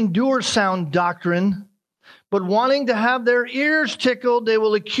not endure sound doctrine, but wanting to have their ears tickled, they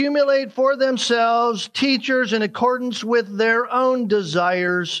will accumulate for themselves teachers in accordance with their own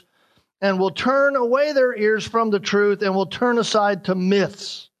desires, and will turn away their ears from the truth and will turn aside to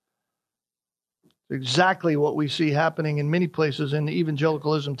myths. Exactly what we see happening in many places in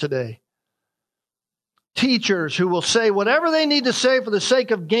evangelicalism today. Teachers who will say whatever they need to say for the sake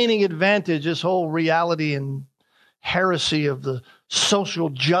of gaining advantage. This whole reality and heresy of the social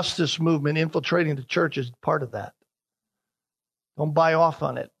justice movement infiltrating the church is part of that. Don't buy off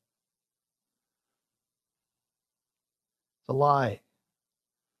on it. It's a lie.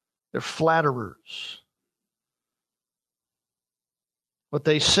 They're flatterers. What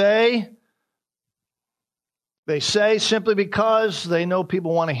they say simply because they know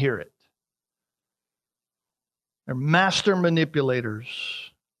people want to hear it. They're master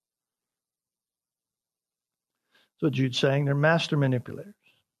manipulators. That's what Jude's saying. They're master manipulators.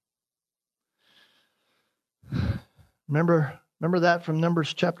 Remember that from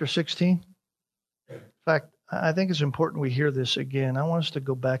Numbers chapter 16? In fact, I think it's important we hear this again. I want us to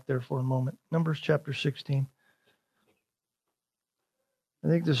go back there for a moment. Numbers chapter 16. I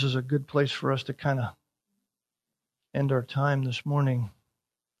think this is a good place for us to kind of end our time this morning.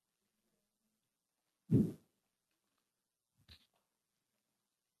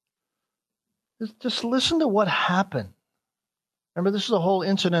 Just listen to what happened. Remember, this is the whole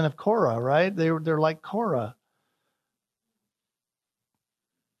incident of Korah, right? They're like Korah.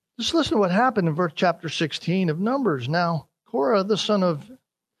 Just listen to what happened in verse chapter 16 of Numbers. Now, Korah, the son of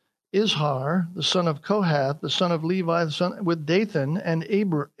Izhar, the son of Kohath, the son of Levi, the son with Dathan and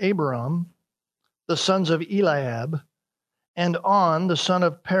Abiram, the sons of Eliab, and On, the son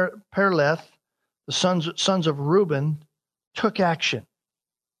of Perleth, the sons of Reuben, took action.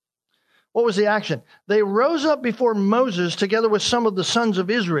 What was the action? They rose up before Moses together with some of the sons of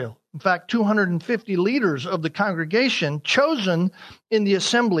Israel. In fact, 250 leaders of the congregation chosen in the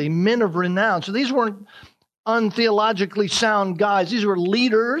assembly, men of renown. So these weren't untheologically sound guys. These were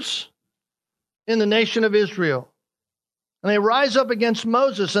leaders in the nation of Israel. And they rise up against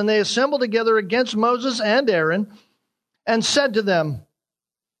Moses, and they assemble together against Moses and Aaron and said to them,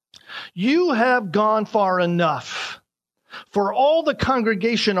 "You have gone far enough. For all the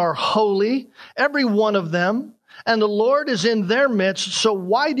congregation are holy, every one of them, and the Lord is in their midst. So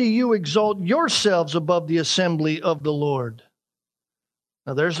why do you exalt yourselves above the assembly of the Lord?"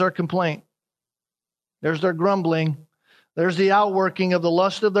 Now there's their complaint. There's their grumbling. There's the outworking of the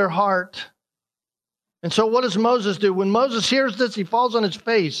lust of their heart. And so what does Moses do? When Moses hears this, he falls on his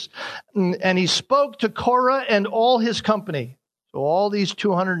face. And he spoke to Korah and all his company. So all these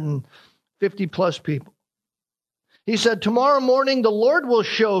 250 plus people. He said, "Tomorrow morning the Lord will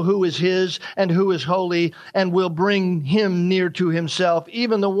show who is his and who is holy, and will bring him near to himself,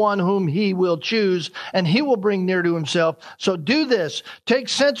 even the one whom he will choose, and he will bring near to himself. So do this. Take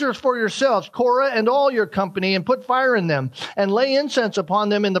censers for yourselves, Korah and all your company, and put fire in them, and lay incense upon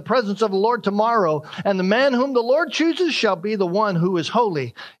them in the presence of the Lord tomorrow. And the man whom the Lord chooses shall be the one who is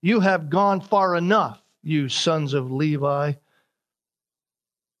holy. You have gone far enough, you sons of Levi."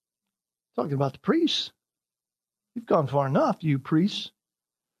 Talking about the priests. "You've gone far enough, you priests."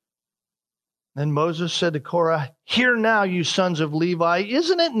 Then Moses said to Korah, "Hear now, you sons of Levi,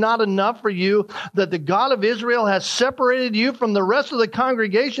 isn't it not enough for you that the God of Israel has separated you from the rest of the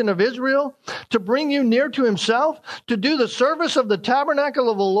congregation of Israel to bring you near to himself, to do the service of the tabernacle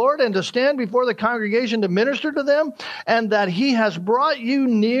of the Lord, and to stand before the congregation to minister to them, and that he has brought you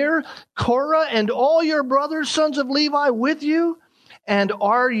near, Korah and all your brothers, sons of Levi, with you? And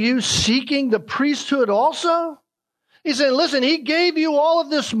are you seeking the priesthood also?" He said, listen, he gave you all of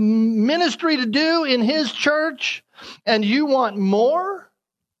this ministry to do in his church, and you want more?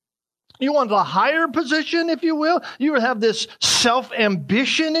 You want a higher position, if you will. You have this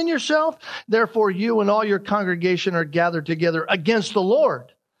self-ambition in yourself. Therefore, you and all your congregation are gathered together against the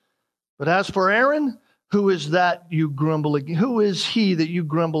Lord. But as for Aaron, who is he that you grumble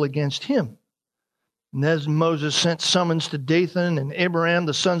against him? And as Moses sent summons to Dathan and Abiram,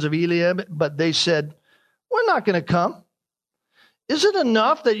 the sons of Eliab, but they said, we're not going to come. Is it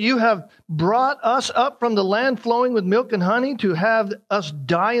enough that you have brought us up from the land flowing with milk and honey to have us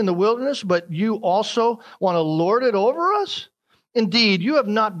die in the wilderness, but you also want to lord it over us? Indeed, you have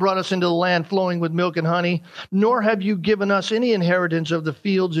not brought us into the land flowing with milk and honey, nor have you given us any inheritance of the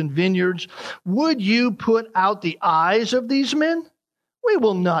fields and vineyards. Would you put out the eyes of these men? We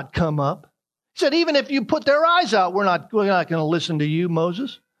will not come up. He said, even if you put their eyes out, we're not going to listen to you,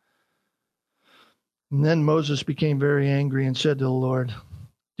 Moses. And then Moses became very angry and said to the Lord,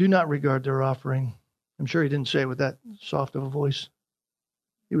 do not regard their offering. I'm sure he didn't say it with that soft of a voice.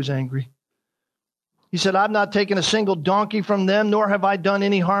 He was angry. He said, I've not taken a single donkey from them, nor have I done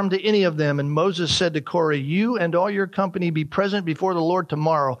any harm to any of them. And Moses said to Korah, you and all your company be present before the Lord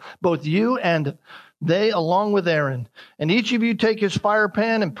tomorrow, both you and they along with Aaron. And each of you take his fire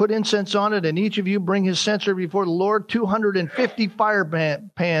pan and put incense on it, and each of you bring his censer before the Lord, 250 fire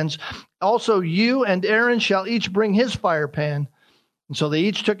pans. Also you and Aaron shall each bring his fire pan. And so they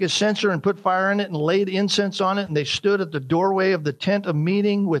each took his censer and put fire in it and laid incense on it, and they stood at the doorway of the tent of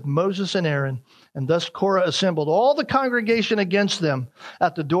meeting with Moses and Aaron. And thus Korah assembled all the congregation against them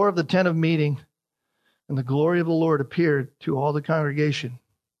at the door of the tent of meeting. And the glory of the Lord appeared to all the congregation.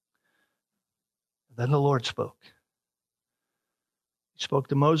 Then the Lord spoke. He spoke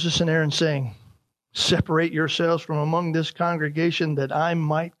to Moses and Aaron, saying, separate yourselves from among this congregation, that I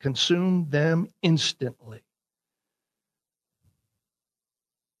might consume them instantly.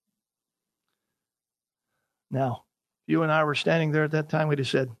 Now, if you and I were standing there at that time, we'd have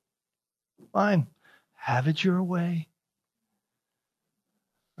said, fine, have it your way.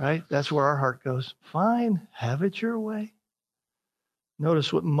 Right? That's where our heart goes. Fine, have it your way.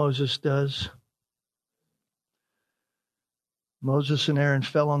 Notice what Moses does. Moses and Aaron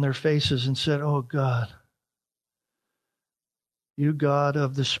fell on their faces and said, oh God, you God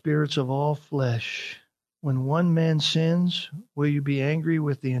of the spirits of all flesh, when one man sins, will you be angry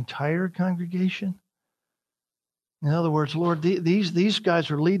with the entire congregation? In other words, Lord, these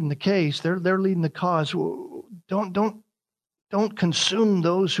guys are leading the case. They're leading the cause. Don't consume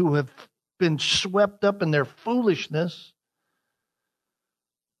those who have been swept up in their foolishness.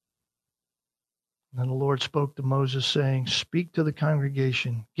 And then the Lord spoke to Moses, saying, speak to the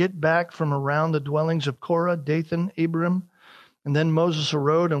congregation. Get back from around the dwellings of Korah, Dathan, Abiram. And then Moses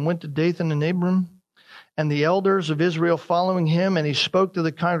arose and went to Dathan and Abiram, and the elders of Israel following him. And he spoke to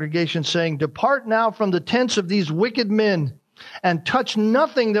the congregation, saying, depart now from the tents of these wicked men, and touch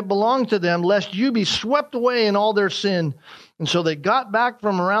nothing that belonged to them, lest you be swept away in all their sin. And so they got back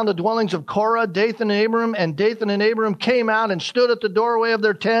from around the dwellings of Korah, Dathan and Abiram, and Dathan and Abiram came out and stood at the doorway of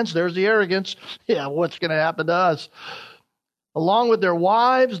their tents. There's the arrogance. Yeah, what's going to happen to us? Along with their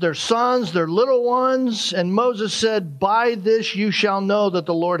wives, their sons, their little ones. And Moses said, by this you shall know that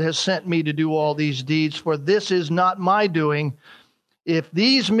the Lord has sent me to do all these deeds, for this is not my doing. If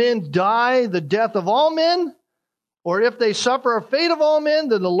these men die the death of all men, or if they suffer a fate of all men,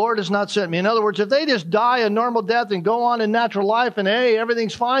 then the Lord has not sent me. In other words, if they just die a normal death and go on in natural life and, hey,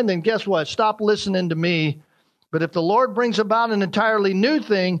 everything's fine, then guess what? Stop listening to me. But if the Lord brings about an entirely new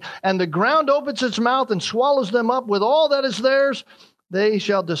thing, and the ground opens its mouth and swallows them up with all that is theirs, they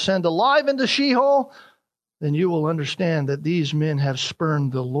shall descend alive into Sheol, then you will understand that these men have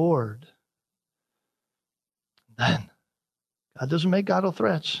spurned the Lord. Then, God doesn't make idle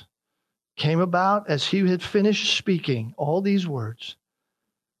threats. Came about as he had finished speaking all these words,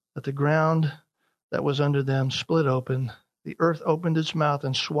 that the ground that was under them split open. The earth opened its mouth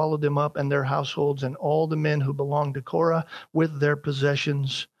and swallowed them up and their households and all the men who belonged to Korah with their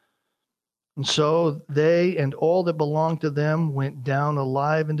possessions. And so they and all that belonged to them went down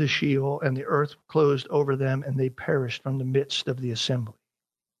alive into Sheol, and the earth closed over them, and they perished from the midst of the assembly.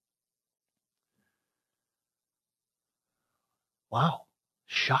 Wow,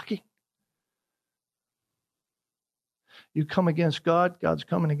 shocking. You come against God, God's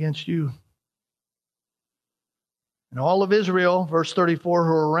coming against you. And all of Israel, verse 34,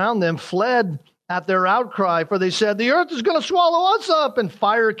 who were around them, fled at their outcry, for they said, the earth is going to swallow us up. And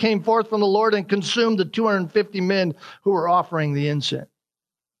fire came forth from the Lord and consumed the 250 men who were offering the incense.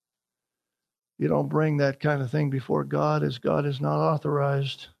 You don't bring that kind of thing before God, as God is not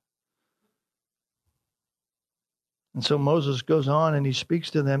authorized. And so Moses goes on and he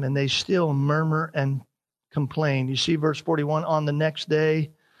speaks to them, and they still murmur and complain. You see verse 41, on the next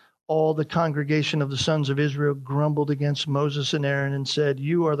day, all the congregation of the sons of Israel grumbled against Moses and Aaron and said,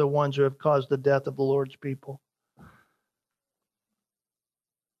 "You are the ones who have caused the death of the Lord's people."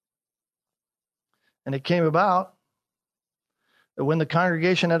 And it came about that when the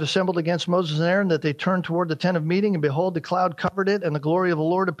congregation had assembled against Moses and Aaron, that they turned toward the tent of meeting, and behold, the cloud covered it, and the glory of the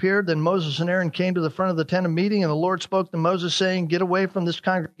Lord appeared. Then Moses and Aaron came to the front of the tent of meeting, and the Lord spoke to Moses, saying, "Get away from this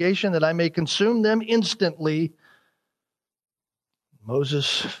congregation, that I may consume them instantly."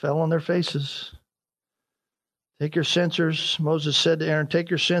 Moses fell on their faces. "Take your censers," Moses said to Aaron,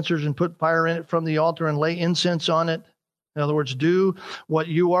 "take your censers and put fire in it from the altar and lay incense on it." In other words, do what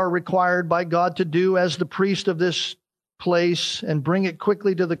you are required by God to do as the priest of this place, and bring it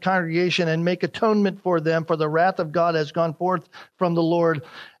quickly to the congregation and make atonement for them, for the wrath of God has gone forth from the Lord,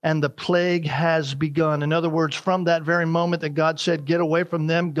 and the plague has begun. In other words, from that very moment that God said, "Get away from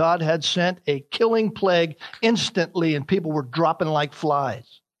them," God had sent a killing plague instantly, and people were dropping like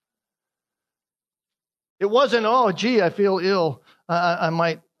flies. It wasn't, "Oh, gee, I feel ill. I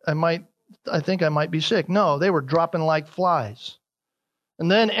think I might be sick." No, they were dropping like flies. And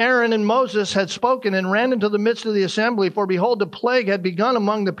then Aaron and Moses had spoken and ran into the midst of the assembly, for behold, the plague had begun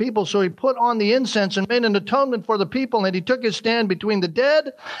among the people. So he put on the incense and made an atonement for the people, and he took his stand between the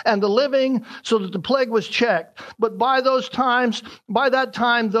dead and the living, so that the plague was checked. But by that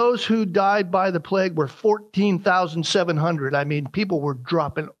time, those who died by the plague were 14,700. I mean, people were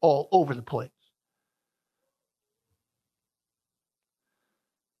dropping all over the place.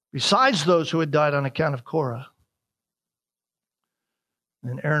 Besides those who had died on account of Korah.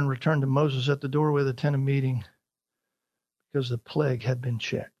 And Aaron returned to Moses at the doorway of the tent of meeting, because the plague had been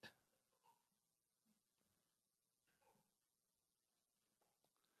checked.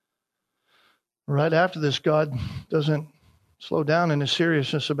 Right after this, God doesn't slow down in his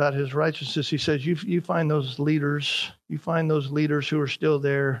seriousness about his righteousness. He says, you find those leaders who are still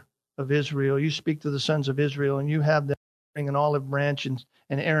there of Israel. You speak to the sons of Israel, and you have them bring an olive branch, and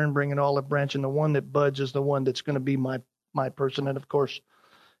Aaron bring an olive branch, and the one that buds is the one that's going to be my person. And of course,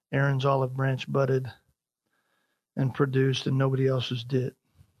 Aaron's olive branch budded and produced, and nobody else's did.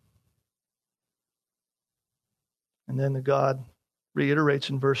 And then the God reiterates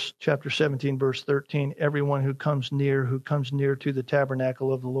in chapter 17, verse 13, "Everyone who comes near to the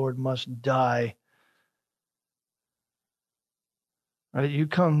tabernacle of the Lord must die." Right? You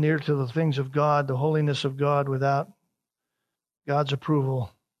come near to the things of God, the holiness of God, without God's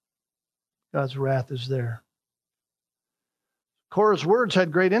approval, God's wrath is there. Korah's words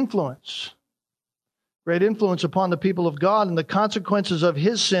had great influence upon the people of God, and the consequences of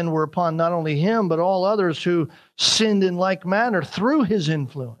his sin were upon not only him, but all others who sinned in like manner through his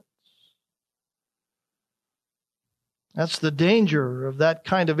influence. That's the danger of that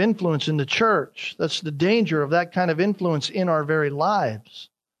kind of influence in the church. That's the danger of that kind of influence in our very lives.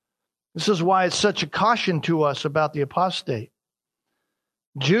 This is why it's such a caution to us about the apostate.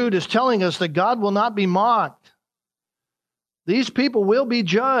 Jude is telling us that God will not be mocked. These people will be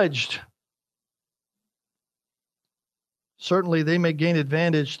judged. Certainly, they may gain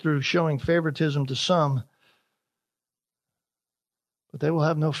advantage through showing favoritism to some, but they will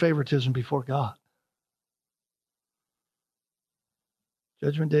have no favoritism before God.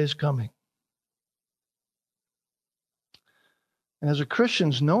 Judgment day is coming. And as a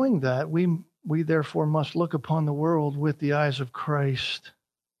Christians, knowing that, we therefore must look upon the world with the eyes of Christ.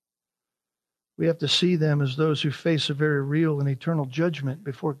 We have to see them as those who face a very real and eternal judgment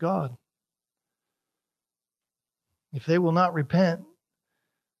before God. If they will not repent,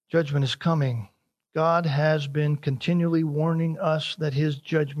 judgment is coming. God has been continually warning us that his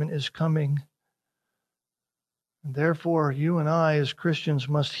judgment is coming. And therefore, you and I as Christians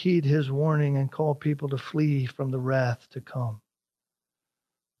must heed his warning and call people to flee from the wrath to come.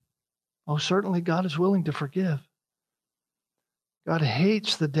 Oh, certainly God is willing to forgive. God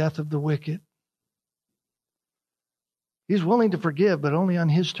hates the death of the wicked. He's willing to forgive, but only on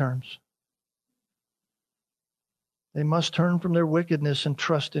his terms. They must turn from their wickedness and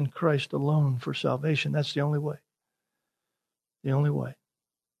trust in Christ alone for salvation. That's the only way. The only way.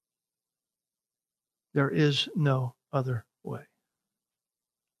 There is no other way.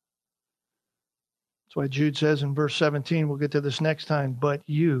 That's why Jude says in verse 17, we'll get to this next time, "But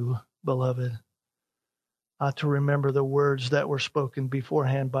you, beloved, ought to remember the words that were spoken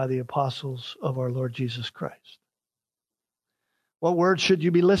beforehand by the apostles of our Lord Jesus Christ." What words should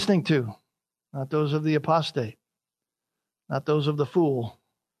you be listening to? Not those of the apostate, not those of the fool,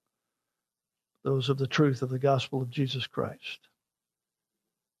 those of the truth of the gospel of Jesus Christ.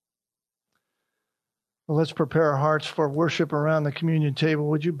 Well, let's prepare our hearts for worship around the communion table.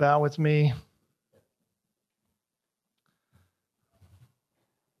 Would you bow with me?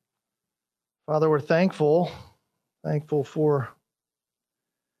 Father, we're thankful for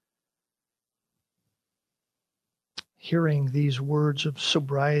hearing these words of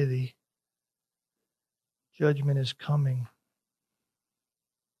sobriety. Judgment is coming.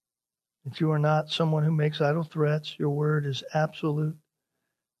 If you are not someone who makes idle threats, your word is absolute,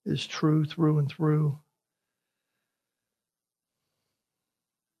 is true through and through.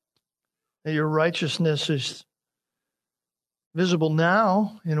 That your righteousness is visible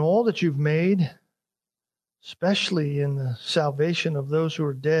now in all that you've made, especially in the salvation of those who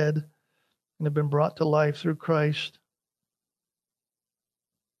are dead and have been brought to life through Christ.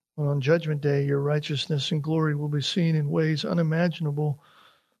 And on Judgment Day, your righteousness and glory will be seen in ways unimaginable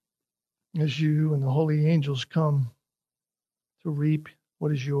as you and the holy angels come to reap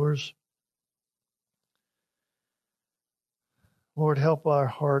what is yours. Lord, help our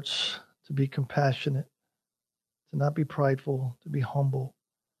hearts to be compassionate, to not be prideful, to be humble.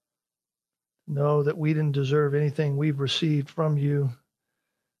 Know that we didn't deserve anything we've received from you.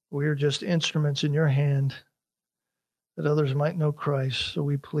 We are just instruments in your hand that others might know Christ. So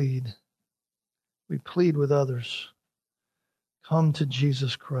we plead. We plead with others. Come to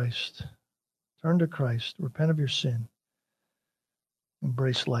Jesus Christ. Turn to Christ. Repent of your sin.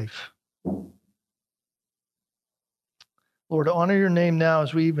 Embrace life. Lord, honor your name now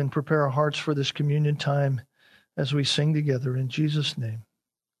as we even prepare our hearts for this communion time as we sing together. In Jesus' name,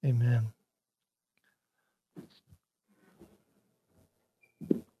 amen.